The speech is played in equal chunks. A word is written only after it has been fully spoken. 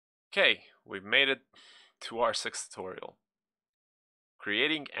Okay, we've made it to our sixth tutorial,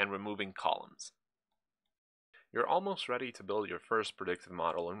 creating and removing columns. You're almost ready to build your first predictive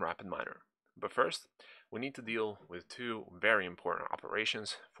model in RapidMiner. But first, we need to deal with two very important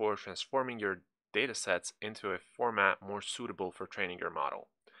operations for transforming your datasets into a format more suitable for training your model.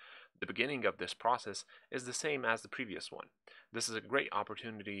 The beginning of this process is the same as the previous one. This is a great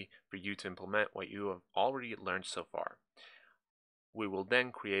opportunity for you to implement what you have already learned so far. We will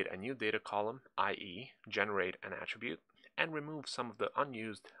then create a new data column, i.e. generate an attribute, and remove some of the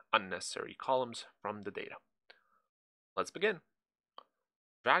unused, unnecessary columns from the data. Let's begin.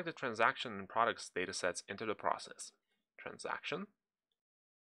 Drag the transaction and products datasets into the process. Transaction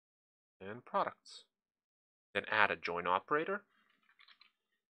and products. Then add a join operator.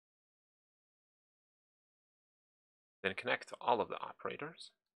 Then connect to all of the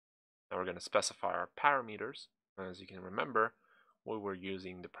operators. Now we're going to specify our parameters. As you can remember, we were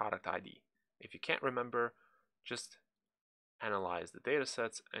using the product ID. If you can't remember, just analyze the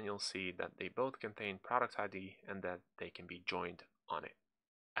datasets and you'll see that they both contain product ID and that they can be joined on it.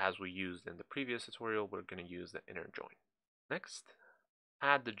 As we used in the previous tutorial, we're going to use the inner join. Next,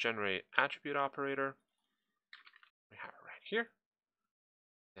 add the generate attribute operator. We have it right here.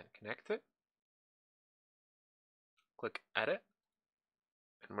 Then connect it. Click edit.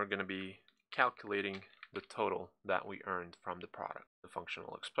 And we're going to be calculating the total that we earned from the product. The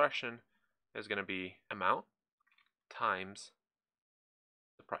functional expression is going to be amount times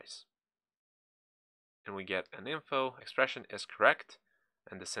the price. And we get an info expression is correct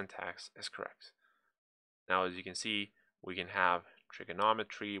and the syntax is correct. Now, as you can see, we can have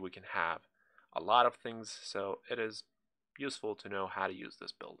trigonometry, we can have a lot of things, so it is useful to know how to use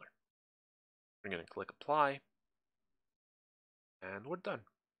this builder. We're going to click apply and we're done.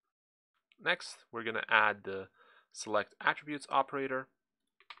 Next, we're going to add the select attributes operator.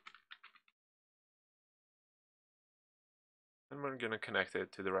 And we're going to connect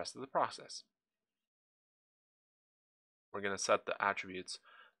it to the rest of the process. We're going to set the attributes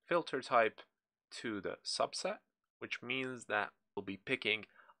filter type to the subset, which means that we'll be picking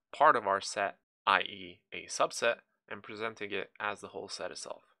part of our set, i.e. a subset, and presenting it as the whole set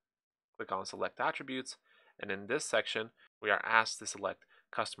itself. Click on select attributes, and in this section, we are asked to select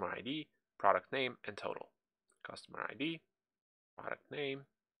customer ID, product name, and total. Customer ID, product name,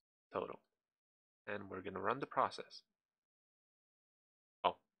 total. And we're going to run the process.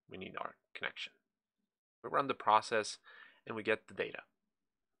 Oh, we need our connection. We run the process and we get the data.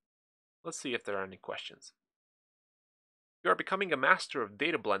 Let's see if there are any questions. You are becoming a master of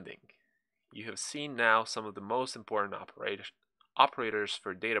data blending. You have seen now some of the most important operators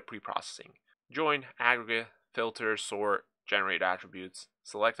for data preprocessing. Join, aggregate, filter, sort, generate attributes,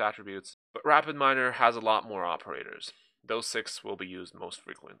 select attributes, but RapidMiner has a lot more operators. Those 6 will be used most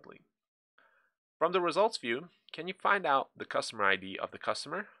frequently. From the results view, can you find out the customer ID of the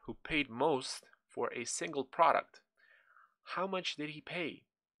customer who paid most for a single product? How much did he pay?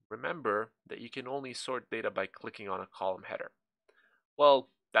 Remember that you can only sort data by clicking on a column header. Well,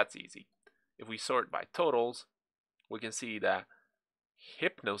 that's easy. If we sort by totals, we can see that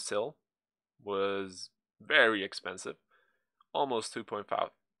Hypnosil was very expensive, almost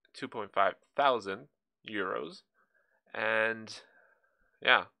 2.5 thousand euros, and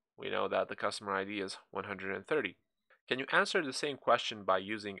yeah, we know that the customer ID is 130. Can you answer the same question by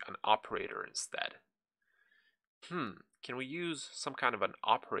using an operator instead? Can we use some kind of an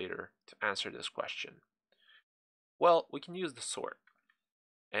operator to answer this question? Well, we can use the sort.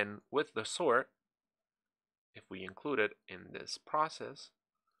 And with the sort, if we include it in this process,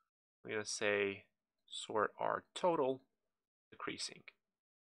 we're going to say sort our total decreasing.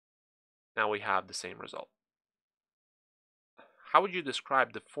 Now we have the same result. How would you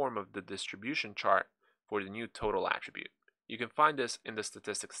describe the form of the distribution chart for the new total attribute? You can find this in the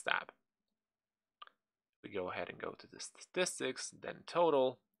statistics tab. We go ahead and go to the statistics, then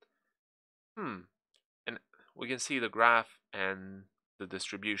total. And we can see the graph and the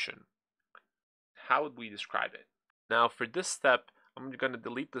distribution. How would we describe it? Now for this step, I'm going to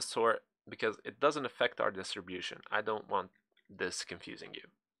delete the sort because it doesn't affect our distribution. I don't want this confusing you.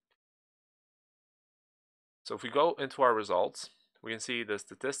 So if we go into our results, we can see the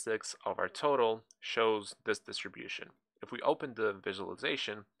statistics of our total shows this distribution. If we open the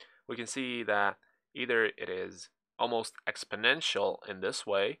visualization, we can see that either it is almost exponential in this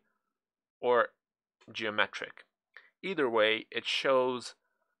way or geometric. Either way, it shows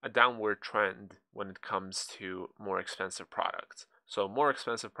a downward trend when it comes to more expensive products. So more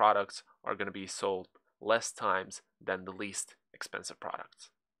expensive products are going to be sold less times than the least expensive products.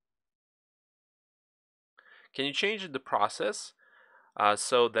 Can you change the process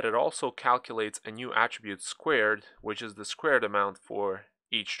so that it also calculates a new attribute squared, which is the squared amount for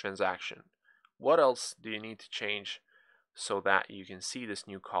each transaction. What else do you need to change so that you can see this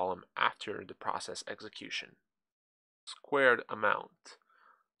new column after the process execution? Squared amount.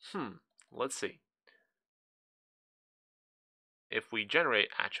 Let's see. If we generate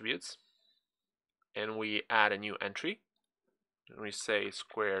attributes and we add a new entry, and we say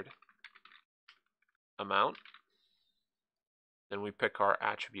squared amount, then we pick our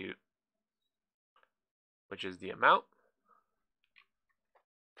attribute, which is the amount,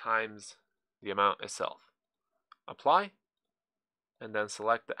 times the amount itself. Apply, and then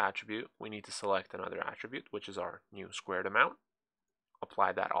select the attribute. We need to select another attribute, which is our new squared amount.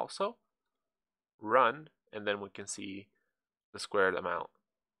 Apply that also. Run, and then we can see the squared amount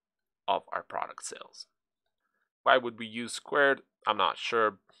of our product sales. Why would we use squared? I'm not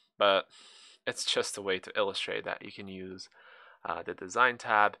sure, but it's just a way to illustrate that you can use the design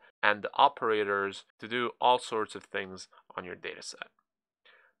tab and the operators to do all sorts of things on your dataset.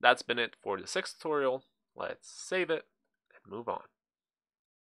 That's been it for the 6th tutorial. Let's save it and move on.